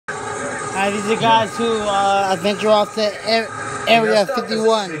These are guys who venture off the Area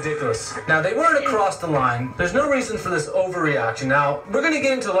 51. This is ridiculous. Now, they weren't across the line. There's no reason for this overreaction. Now, we're going to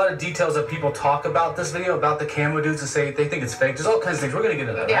get into a lot of details that people talk about this video, about the camo dudes, and say they think it's fake. There's all kinds of things. We're going to get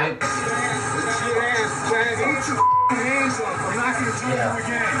into that, right?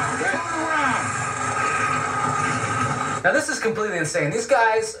 Now, this is completely insane. These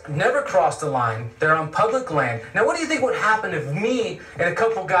guys never crossed the line. They're on public land. Now, what do you think would happen if me and a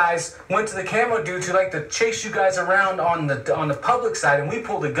couple guys went to the camo dudes who like to chase you guys around on the public side and we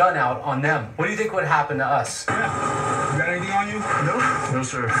pulled a gun out on them? What do you think would happen to us? Yeah. You got anything on you? No. No,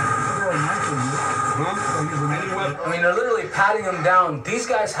 sir. I mean, they're literally patting them down. These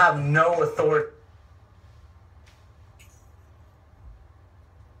guys have no authority.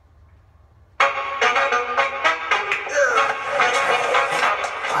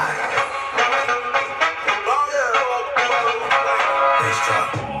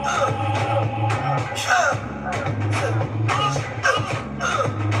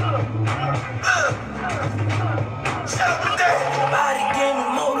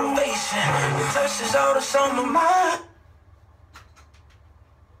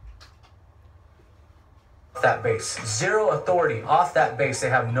 That base, zero authority. Off that base, they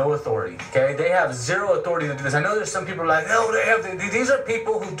have no authority. Okay, they have zero authority to do this. I know there's some people who are like, no, they have. These are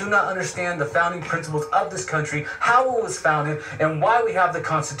people who do not understand the founding principles of this country, how it was founded, and why we have the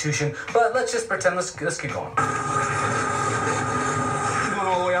Constitution. But let's just pretend. Let's keep going.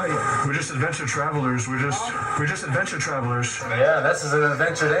 We're just adventure travelers. We're just adventure travelers. Yeah, this is an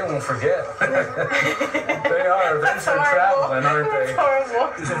adventure they won't forget. They are adventure traveling, aren't they? That's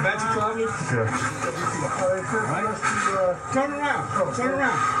horrible. Is it adventure travelers? Yeah. Turn around. Turn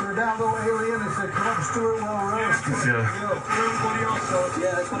around. We're down little alien that said, come up and Stuart while we're around. Yeah. Everybody else does.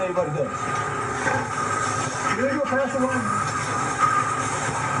 Yeah, that's what everybody does. You gonna go past the line?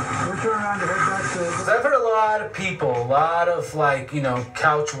 So I've heard a lot of people, a lot of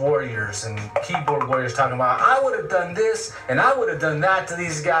couch warriors and keyboard warriors talking about, I would have done this and I would have done that to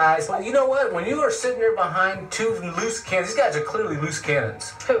these guys. But you know what? When you are sitting there behind two loose cannons, these guys are clearly loose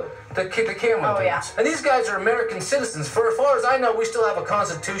cannons. Who? The camo dudes. Yeah. And these guys are American citizens. For as far as I know, we still have a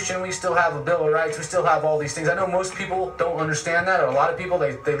Constitution, we still have a Bill of Rights, we still have all these things. I know most people don't understand that, or a lot of people,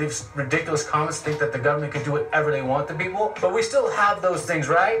 they leave ridiculous comments, think that the government can do whatever they want to people. But we still have those things,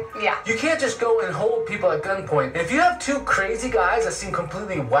 right? Yeah. You can't just go and hold people at gunpoint. If you have two crazy guys that seem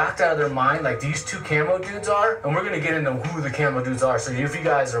completely whacked out of their mind, like these two camo dudes are, and we're going to get into who the camo dudes are. So if you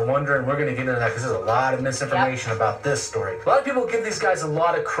guys are wondering, we're going to get into that because there's a lot of misinformation about this story. A lot of people give these guys a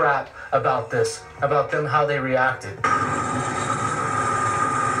lot of crap about this, about them, how they reacted.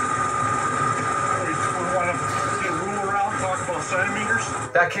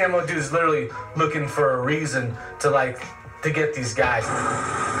 That camo dude's literally looking for a reason to get these guys.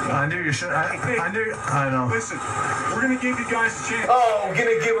 I knew you should. I know. Listen, we're gonna give you guys a chance. Oh, we're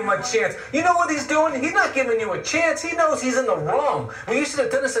gonna give him a chance. You know what he's doing? He's not giving you a chance. He knows he's in the wrong. When you should have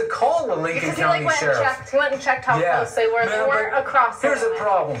done this and called the Lincoln County Sheriff. He went and checked how close they were. They weren't across. Here's the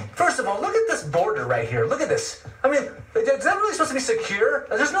problem. First of all, look at this border right here. Look at this. I mean, is that really supposed to be secure?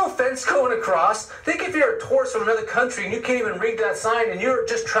 There's no fence going across. Think if you're a tourist from another country and you can't even read that sign and you're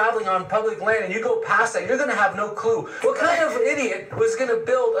just traveling on public land and you go past that, you're going to have no clue. What kind of idiot was going to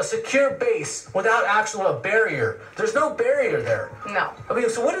build a secure base without actual a barrier? There's no barrier there. No. I mean,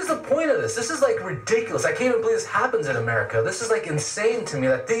 so what is the point of this? This is like ridiculous. I can't even believe this happens in America. This is like insane to me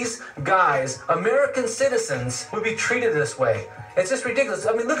that these guys, American citizens, would be treated this way. It's just ridiculous.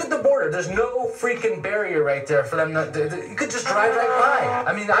 I mean, look at the border. There's no freaking barrier right there for them. You could just drive right by.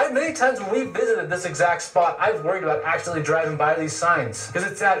 I mean, many times when we visited this exact spot, I've worried about actually driving by these signs because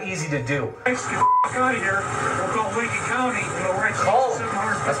it's that easy to do. Let's get the out of here. We'll call Lincoln County. We'll write call them.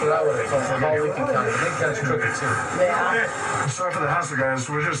 That's what I would have told them. Call Lincoln County. Lincoln County's crooked too. Yeah. Sorry for the hassle, guys.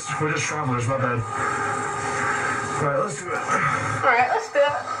 We're just travelers. My bad. All right, let's do it. All right, let's do it.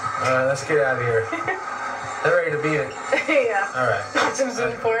 All right, let's get out of here. They're ready to beat it. Yeah. All right. Some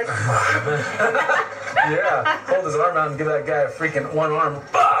zoom forward. Yeah. Hold his arm out and give that guy a freaking one arm.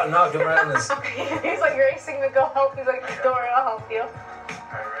 Bah! Knock him right in his... He's like racing to go help. He's like, don't worry, I'll help you. All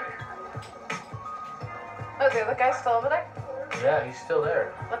right, Oh, is the other guy still over there? ready? Yeah, he's still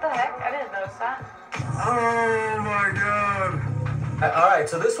there. What the heck? I didn't notice that. Oh my god. All right,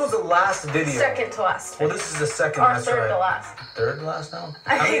 so this was the last video. Second to last. Well, this is the second. Or That's third right. to last. Third to last now?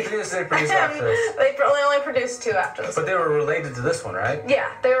 How many videos did they produce after this? They only produced 2 after this. But they were related to this one, right?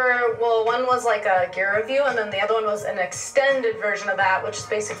 Yeah, they were, well, one was like a gear review, and then the other one was an extended version of that, which is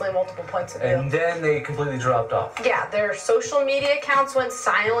basically multiple points of view. And then they completely dropped off. Yeah, their social media accounts went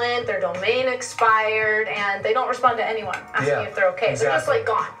silent, their domain expired, and they don't respond to anyone asking if they're okay. Exactly. They're just like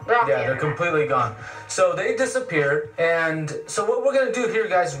gone. They're off the Yeah, they're internet. completely gone. So they disappeared, and so what we're gonna do here,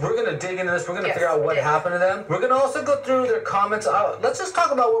 guys, we're gonna dig into this. We're gonna Yes, figure out what dig. happened to them. We're gonna also go through their comments. Let's just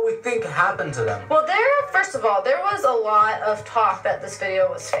talk about what we think happened to them. Well, first of all, there was a lot of talk that this video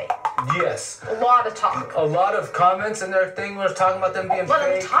was fake. Yes, A lot of talk. a lot of comments in their thing was talking about them being One of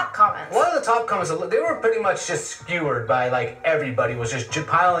fake. the top comments. One of the top comments, they were pretty much just skewered by like everybody was just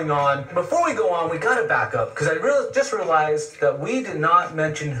piling on. Before we go on, we gotta back up because I just realized that we did not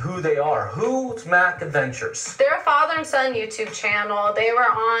mention who they are. Who's Mac Adventures? They're a father and son YouTube channel. They were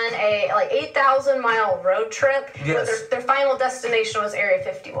on a 8,000-mile road trip. Yes. But their final destination was Area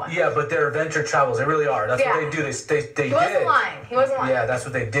 51. Yeah, but they're adventure travels. They really are. That's Yeah. what they do. They He wasn't lying. He wasn't lying. Yeah, that's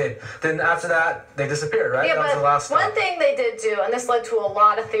what they did. Then after that, they disappeared, right? Yeah, That was but the last stop. one thing they did do, and this led to a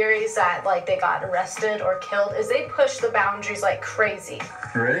lot of theories that they got arrested or killed, is they pushed the boundaries like crazy.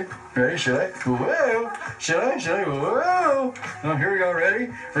 Ready? Ready? Should I? Whoa! Should I? Whoa! No, here we go. Ready?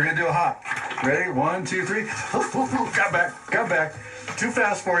 We're gonna do a hop. Ready? 1, 2, 3. Got back. Got back. Too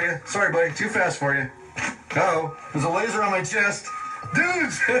fast for you. Sorry, buddy. Too fast for you. Uh-oh. There's a laser on my chest.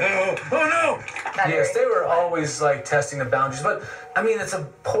 Dudes! Oh no! That Yes, area. they were always like testing the boundaries, but I mean, it's a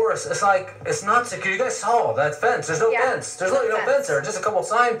porous. It's not secure. You guys saw that fence. There's no Yeah, fence. There's no literally no fence. fence there. Just a couple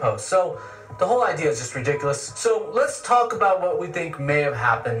signposts. So the whole idea is just ridiculous. So let's talk about what we think may have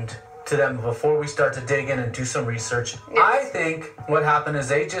happened to them before we start to dig in and do some research. Yes. I think what happened is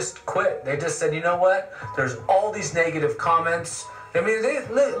they just quit. They just said, you know what? There's all these negative comments. I mean,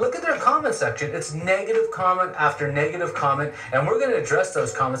 look at their comment section. It's negative comment after negative comment, and we're going to address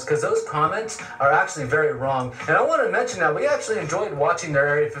those comments because those comments are actually very wrong. And I want to mention that we actually enjoyed watching their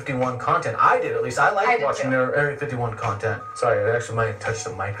Area 51 content. I did, at least. I I liked did watching too. their Area 51 content. Sorry, I actually might have touched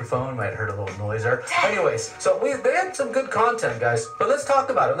the microphone. Might have heard a little noise there. Anyways, so they had some good content, guys. But let's talk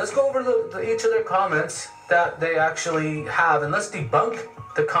about it. Let's go over each of their comments that they actually have, and let's debunk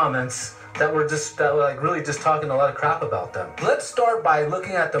the comments that were really just talking a lot of crap about them. Let's start by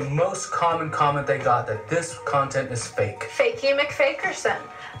looking at the most common comment they got, that this content is fake. Fakey McFakerson.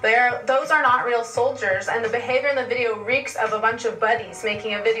 Those are not real soldiers, and the behavior in the video reeks of a bunch of buddies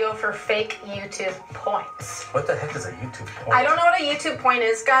making a video for fake YouTube points. What the heck is a YouTube point? I don't know what a YouTube point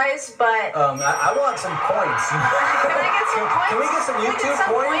is, guys, but I want some points. can I get some points? Can we get some Can we YouTube get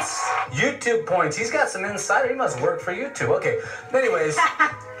some points? YouTube points. He's got some insider. He must work for YouTube. Okay. Anyways,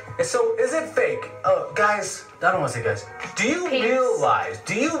 so is it fake? Guys, I don't want to say guys. Do you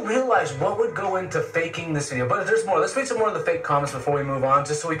realize what would go into faking this video? But there's more. Let's read some more of the fake comments before we move on,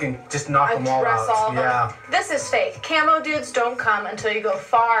 just so we can just knock them all Address out. all of them. Yeah. This is fake. Camo dudes don't come until you go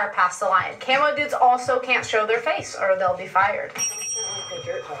far past the line. Camo dudes also can't show their face or they'll be fired. I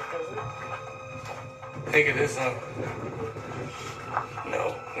think it is, no,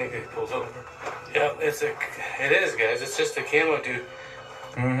 I think it pulls over. Yeah, it is, guys. It's just a camo dude.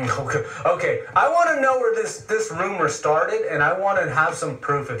 Okay. I want to know where this rumor started, and I want to have some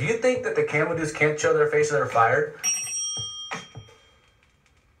proof. If you think that the camo dudes can't show their face or they're fired,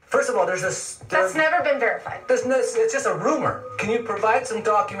 first of all, there's this. That's never been verified. It's just a rumor. Can you provide some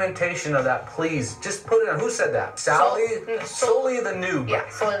documentation of that, please? Just put it on. Who said that? Sally? Sully the noob. Yeah,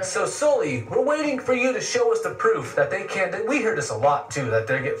 Sully the noob. So, Sully, we're waiting for you to show us the proof that they can't. We hear this a lot, too, that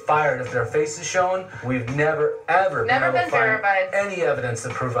they get fired if their face is shown. We've never, ever Never able been to find verified. any evidence to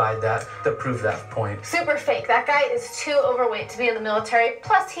prove that point. Super fake. That guy is too overweight to be in the military.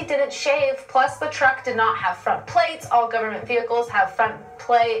 Plus, he didn't shave. Plus, the truck did not have front plates. All government vehicles have front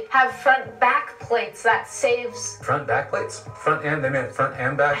back plates. That saves. Front back plates? They meant front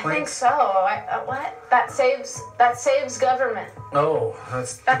and back I think plates? so. What? That saves government. Oh, the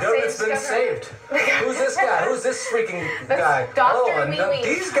government's saves been government. saved. Who's this guy? Who's this freaking guy? Dr. And Wee-Wee.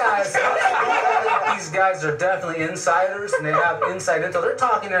 these guys, these guys are definitely insiders, and they have inside intel. They're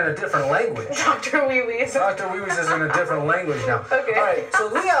talking in a different language. Dr. Wee-Wee. Dr. Wee-Wee's is in a different language now. Okay. All right, so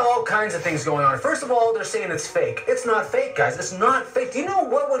we have all kinds of things going on. First of all, they're saying it's fake. It's not fake, guys. It's not fake. Do you know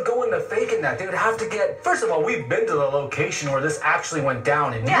what would go into faking that? They would have to get. First of all, we've been to the location where this actually went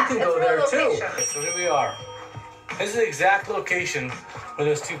down, and Yeah, you can it's go real there too. location. So here we are. This is the exact location where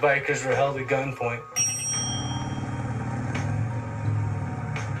those two bikers were held at gunpoint.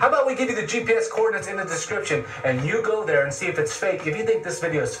 How about we give you the GPS coordinates in the description, and you go there and see if it's fake. If you think this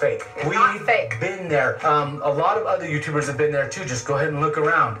video is fake, It's not fake. been there. A lot of other YouTubers have been there too. Just go ahead and look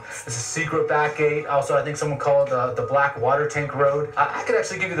around. It's a secret back gate. Also, I think someone called the Black Water Tank Road. I could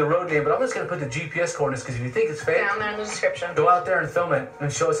actually give you the road name, but I'm just gonna put the GPS coordinates because if you think it's fake, Down there in the description. go out there and film it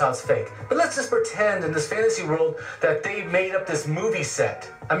and show us how it's fake. But let's just pretend in this fantasy world that they made up this movie set.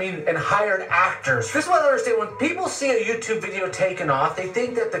 And hired actors. This is what I understand. When people see a YouTube video taken off, they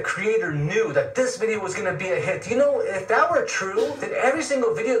think that that the creator knew that this video was going to be a hit. You know, if that were true, then every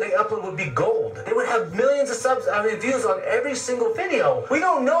single video they upload would be gold. They would have millions of views on every single video. We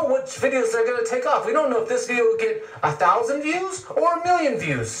don't know which videos they're going to take off. We don't know if this video will get 1,000 views or 1,000,000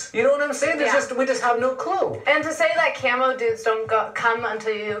 views. You know what I'm saying? We just have no clue. And to say that camo dudes don't come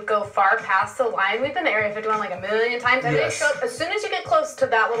until you go far past the line, we've been to Area 51 like a million times, and they show up as soon as you get close to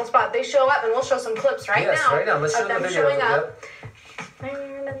that little spot. They show up, and we'll show some clips right now. Let's show the video. Showing up.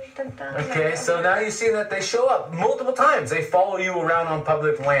 Okay, so now you see that they show up multiple times. They follow you around on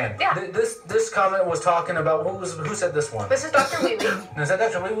public land. Yeah. This comment was talking about who said this one? This is Dr. Wee Wee. Is that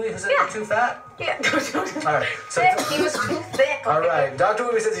Dr. Wee Wee who said Yeah. you're too fat? Yeah. All right. So He was too thick. all right, Dr.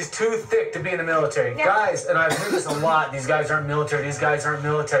 Wee Wee says he's too thick to be in the military. Yeah. Guys, and I've heard this a lot, these guys aren't military, these guys aren't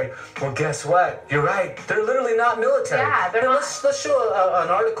military. Well, guess what? You're right. They're literally not military. Yeah, they're Here, not. Let's show an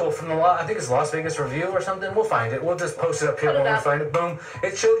article from I think it's Las Vegas Review or something. We'll find it. We'll just post it up here Put it when we up. find it. Boom.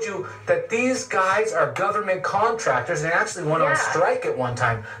 It showed you that these guys are government contractors. They actually went on strike at one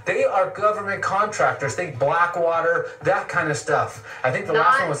time. They are government contractors. Think Blackwater, that kind of stuff. I think the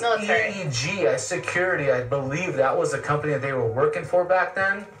last one was military. EEG, Security. I believe that was the company that they were working for back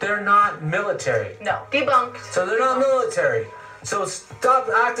then. They're not military. No. Debunked. So they're not military. So stop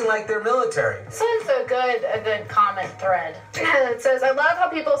acting like they're military. This is a good comment thread. It says, I love how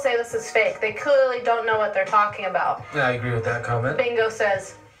people say this is fake. They clearly don't know what they're talking about. Yeah, I agree with that comment. Bingo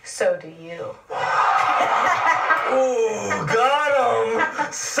says, so do you. Ooh, got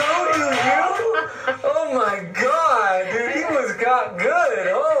him. So do you? Oh my God, dude, he got good.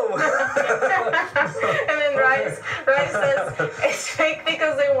 Oh. And then Rice says, it's fake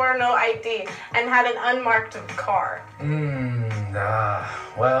because they wore no ID and had an unmarked car.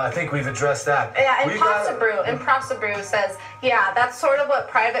 Well, I think we've addressed that. Yeah, and Pasta Brew says, yeah, that's sort of what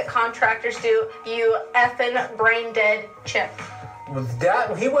private contractors do, you effing brain dead chimp. With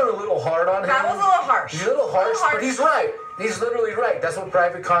that, he went a little hard on him. That was a little harsh. He's a little harsh, but he's right. He's literally right. That's what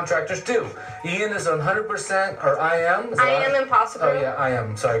private contractors do. Ian is 100%, or I am. I am impossible. Oh, yeah, I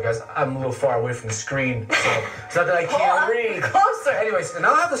am. Sorry, guys. I'm a little far away from the screen, so it's not that I can't read. Closer. Anyways, and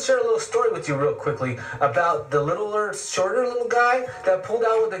I'll have to share a little story with you real quickly about the shorter little guy that pulled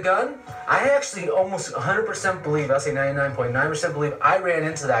out with the gun. I actually almost 100% believe, I'll say 99.9% believe, I ran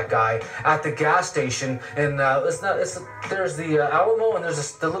into that guy at the gas station, and there's the Alamo, and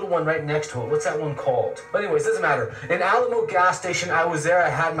there's the little one right next to it. What's that one called? But anyways, doesn't matter. In Alamo gas station, I was there. I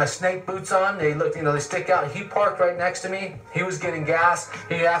had my snake boots on. They looked, they stick out. He parked right next to me. He was getting gas.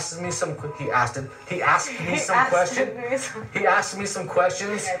 He asked me some questions. He asked me some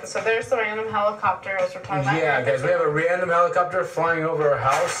questions. Okay, so there's the random helicopter as we're talking about. Yeah, guys, we have a random helicopter flying over our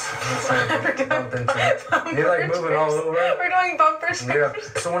house. You're like moving all over. We're doing bumper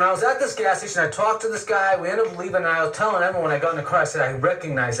stickers. Yeah. So when I was at this gas station, I talked to this guy. We ended up leaving, and I was telling Emma when I got in the car, I said, I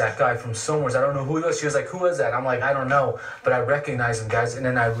recognize that guy from somewhere. I don't know who he was. She was like, who is that? I'm like, I don't know, but I recognize him, guys. And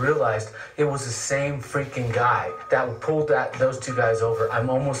then I realized it was the same freaking guy that pulled those two guys over. I'm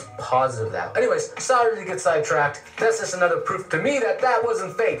almost positive of that. Anyways, sorry to get sidetracked. That's just another proof to me that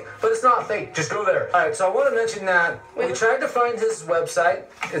wasn't fake, but it's not fake. Just go there. All right, so I want to mention that we tried to find his website.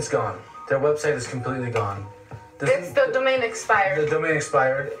 It's gone. Their website is completely gone. The domain expired. The domain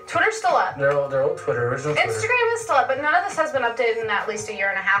expired. Twitter's still up. Their old Twitter, original Twitter. Instagram is still up, but none of this has been updated in at least a year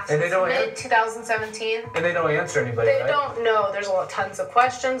and a half And since mid-2017. And they don't answer anybody, They right? don't know. There's tons of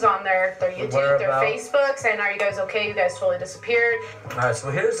questions on their YouTube, their Facebook, saying, are you guys okay? You guys totally disappeared. All right,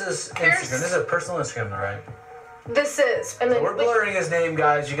 so here's his Instagram. This is a personal Instagram, all right? This is. And then We're blurring his name,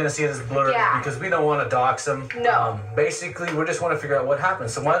 guys. You're going to see it as blurred because we don't want to dox him. No. Basically, we just want to figure out what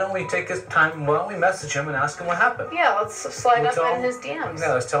happened. So why don't we take his time, why don't we message him and ask him what happened? Yeah, let's slide up in his DMs.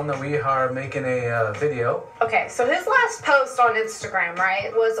 Yeah, let's tell him that we are making a video. Okay, so his last post on Instagram,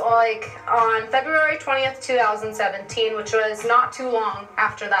 right, was like on February 20th, 2017, which was not too long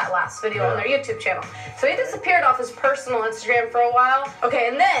after that last video on their YouTube channel. So he disappeared off his personal Instagram for a while. Okay,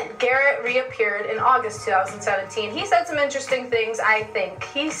 and then Garrett reappeared in August 2017. He said some interesting things, I think.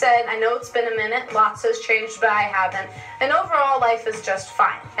 He said, I know it's been a minute, lots has changed, but I haven't. And overall, life is just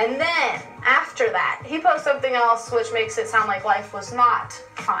fine. And then, after that, he posted something else which makes it sound like life was not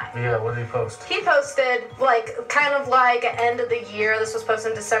fine. Yeah, what did he post? He posted, kind of like an end of the year. This was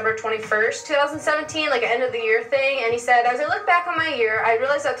posted on December 21st, 2017, like an end of the year thing. And he said, as I look back on my year, I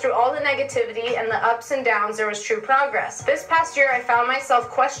realized that through all the negativity and the ups and downs, there was true progress. This past year, I found myself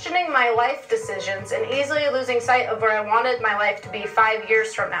questioning my life decisions and easily losing sight of where I wanted my life to be 5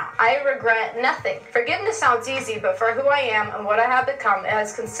 years from now. I regret nothing. Forgiveness sounds easy, but for who I am and what I have become, it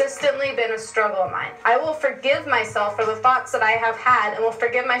has consistently been been a struggle of mine. I will forgive myself for the thoughts that I have had and will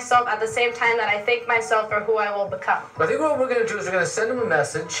forgive myself at the same time that I thank myself for who I will become. I think what we're going to do is we're going to send him a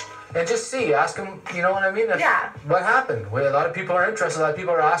message and just see, ask him, you know what I mean? Yeah. What happened? A lot of people are interested. A lot of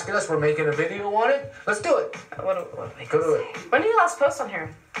people are asking us. We're making a video on it. Let's do it. What do I Go to it. When did you last post on here?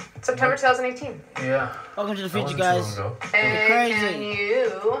 September 2018. Yeah. Welcome to the That future, wasn't too guys. long ago. And Crazy. can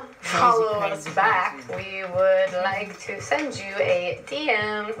you follow us crazy, back? crazy. We would like to send you a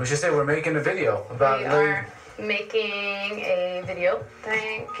DM. We should say we're making a video about We are making a video.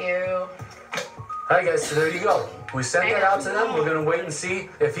 Thank you. Alright guys, so there you go. We sent that out to them. We're gonna wait and see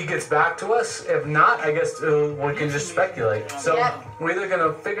if he gets back to us. If not, I guess we can just speculate. So Yep. we're either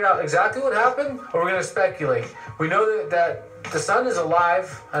gonna figure out exactly what happened or we're gonna speculate. We know that the son is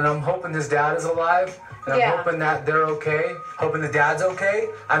alive, and I'm hoping his dad is alive. And I'm Yeah. hoping that they're okay. Hoping the dad's okay.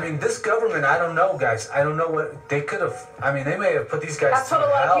 I mean, this government, I don't know, guys. I don't know what they could have. I mean, they may have put these guys That's through what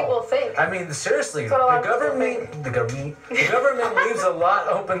a lot of hell. people think. I mean, seriously, That's what a lot the of people government leaves a lot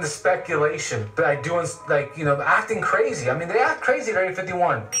open to speculation by doing, like, you know, acting crazy. I mean, they act crazy at Area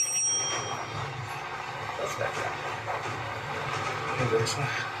 51. Let's back up. Maybe this one.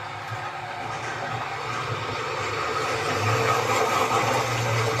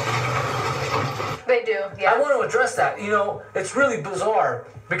 They do, yeah. I want to address that. You know, it's really bizarre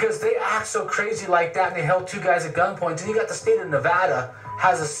because they act so crazy like that and they held two guys at gunpoint. And you got the state of Nevada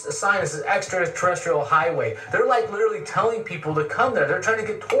has a sign that says extraterrestrial highway. They're like literally telling people to come there. They're trying to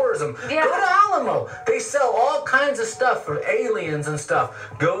get tourism. Yeah. Go to Alamo. They sell all kinds of stuff for aliens and stuff.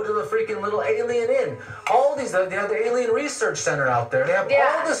 Go to the freaking little Alien Inn. All these, they have the Alien Research Center out there. They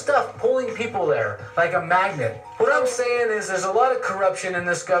have all this stuff pulling people there like a magnet. What I'm saying is there's a lot of corruption in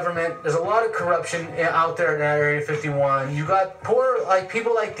this government. There's a lot of corruption out there in Area 51. You got poor, like,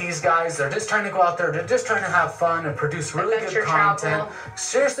 people like these guys. They're just trying to go out there. They're just trying to have fun and produce really Adventure good content. travel.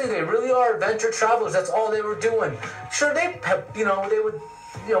 Seriously, they really are adventure travelers. That's all they were doing. Sure, they would,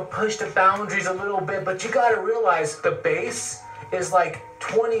 push the boundaries a little bit, but you got to realize the base is like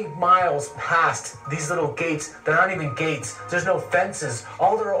 20 miles past these little gates. They're not even gates. There's no fences.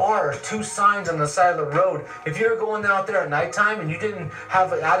 All there are two signs on the side of the road. If you're going out there at nighttime and you didn't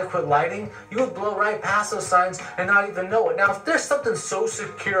have adequate lighting, you would blow right past those signs and not even know it. Now, if there's something so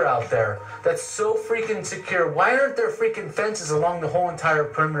secure out there, that's so freaking secure, why aren't there freaking fences along the whole entire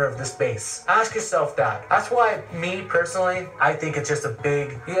perimeter of this base? Ask yourself that. That's why, me personally, I think it's just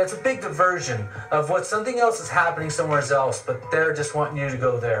it's a big diversion of what something else is happening somewhere else, but they're just wanting you to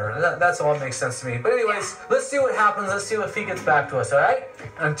go there. That's all that makes sense to me. But anyways, let's see what happens. Let's see if he gets back to us, all right?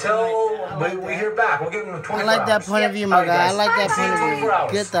 Until we hear back. We'll give him 24 I like that hours. point of view, my All right, guy. I guys. like that See you in point of 24 view.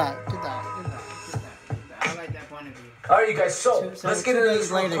 hours. Get that. I like that point of view. All right, you guys. So So let's get 2 into days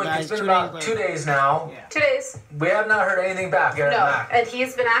this real later, quick. guys, It's been 2 about days 2 later. days now. 2 days. We have not heard anything back. Aaron No, Mack. and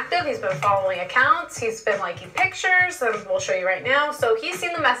he's been active. He's been following accounts. He's been liking pictures, and we'll show you right now. So he's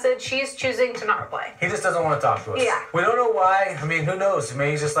seen the message. He's choosing to not reply. He just doesn't want to talk to us. Yeah. We don't know why. I mean, who knows?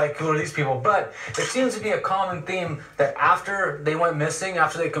 Maybe he's just like, who are these people? But it seems to be a common theme that after they went missing,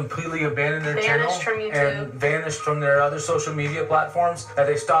 after they completely abandoned their Vanished channel from YouTube. and vanished from their other social media platforms, that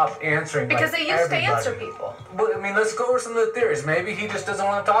they stopped answering. Because like, they used everybody. to answer people. But, I mean, let's go over some of the theories. Maybe he just doesn't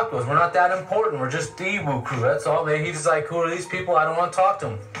want to talk to us. We're not that important. We're just the Woo Crew. That's all. Maybe he's just like, who are these people? I don't want to talk to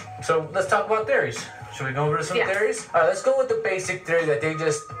them. So let's talk about theories. Should we go over to some Yes. theories? All right, let's go with the basic theory that they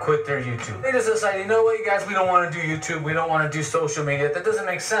just quit their YouTube. They just decided, you know what, you guys, we don't want to do YouTube. We don't want to do social media. That doesn't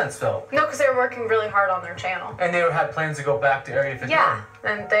make sense, though. No, because they were working really hard on their channel. And they had plans to go back to Area 51. Yeah,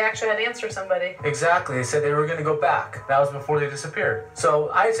 and they actually had to answer somebody. Exactly. They said they were going to go back. That was before they disappeared. So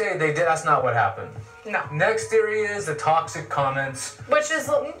I'd say they did. That's not what happened. No. Next theory is the toxic comments. Which is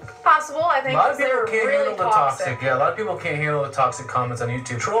possible, I A think, lot of because they people were can't really handle the toxic. Yeah, a lot of people can't handle the toxic comments on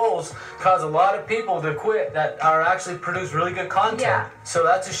YouTube. Trolls cause a lot of people to quit that are actually produce really good content. Yeah. So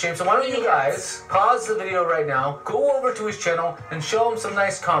that's a shame. So why don't you guys pause the video right now, go over to his channel, and show him some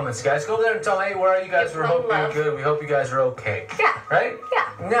nice comments, guys. Go over there and tell him, hey, where are you guys? Give We them hope you're love. good. We hope you guys are okay. Yeah. Right?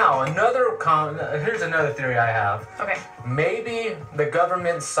 Yeah. Now, here's another theory I have. Okay. Maybe the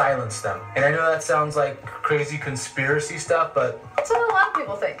government silenced them. And I know that sounds like crazy conspiracy stuff, but That's what a lot of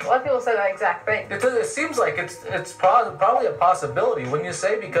people think. A lot of people say that exact thing. it seems like it's probably a possibility, wouldn't you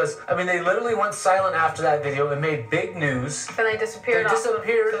say? Because, I mean, they literally went silent after that video and made big news. And they disappeared off of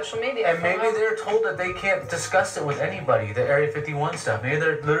social media. And maybe they're told that they can't discuss it with anybody, the Area 51 stuff. Maybe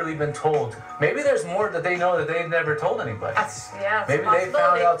they're literally been told. Maybe there's more that they know that they've never told anybody. That's Maybe a they found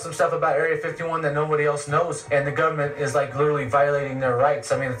possibility. out some stuff about Area 51 that nobody else knows, and the government is like literally violating their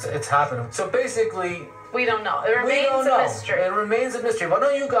rights. I mean, it's happening. So basically, We don't know. It We remains don't a know. mystery. It remains a mystery. Why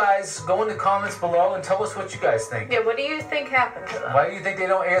don't you guys go in the comments below and tell us what you guys think? Yeah, what do you think happened to them? Why do you think they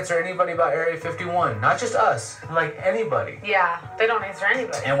don't answer anybody about Area 51? Not just us, like anybody. Yeah, they don't answer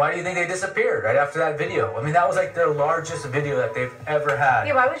anybody. And why do you think they disappeared right after that video? I mean, that was like their largest video that they've ever had.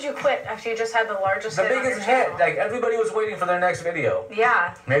 Yeah, why would you quit after you just had the largest The hit on biggest your hit. channel? Like, everybody was waiting for their next video.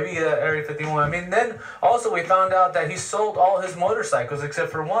 Yeah. Maybe Area 51. I mean, then also we found out that he sold all his motorcycles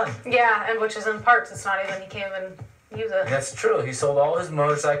except for one. Yeah, and which is in parts. It's not even, he can't even use it. That's true. He sold all his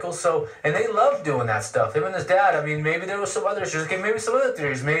motorcycles. So, and they loved doing that stuff. Him and his dad. I mean, maybe there was some other issues. Okay, maybe some other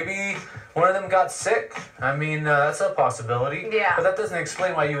theories. Maybe one of them got sick. I mean, that's a possibility. Yeah. But that doesn't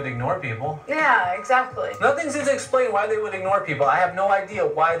explain why you would ignore people. Yeah, exactly. Nothing seems to explain why they would ignore people. I have no idea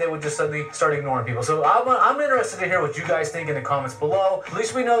why they would just suddenly start ignoring people. So I'm interested to hear what you guys think in the comments below. At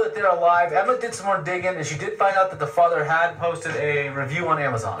least we know that they're alive. Emma did some more digging, and she did find out that the father had posted a review on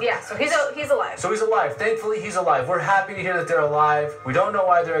Amazon. Yeah, so he's alive. So he's alive. Thankfully, he's alive. We're happy to hear that they're alive. We don't know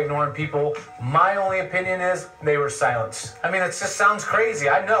why they're ignoring people. My only opinion is they were silenced. I mean, it just sounds crazy.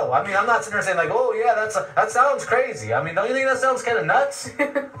 I know. I mean, I'm not sitting there saying like, oh yeah, that sounds crazy. I mean, don't you think that sounds kind of nuts?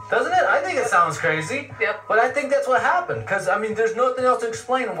 Doesn't it? I think it sounds crazy. Yep. But I think that's what happened. Because, I mean, there's nothing else to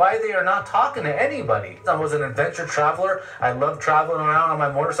explain why they are not talking to anybody. I was an adventure traveler. I love traveling around on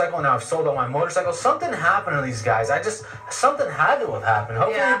my motorcycle. Now I've sold all my motorcycles. Something happened to these guys. Something had to have happened.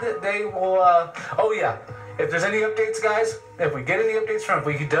 Hopefully Yeah. they will, oh yeah. If there's any updates, guys, if we get any updates from him,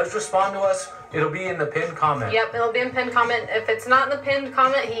 if he does respond to us, it'll be in the pinned comment. Yep, it'll be in pinned comment. If it's not in the pinned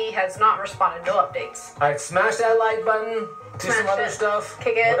comment, he has not responded. No updates. All right, smash that like button. Do some Smash other it. stuff.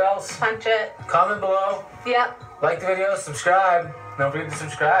 Kick it. What else? Punch it. Comment below. Yep. Like the video. Subscribe. Don't forget to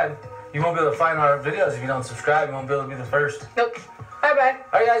subscribe. You won't be able to find our videos if you don't subscribe. You won't be able to be the first. Nope. Bye-bye.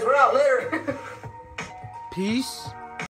 All right, guys, we're out. Later. Peace.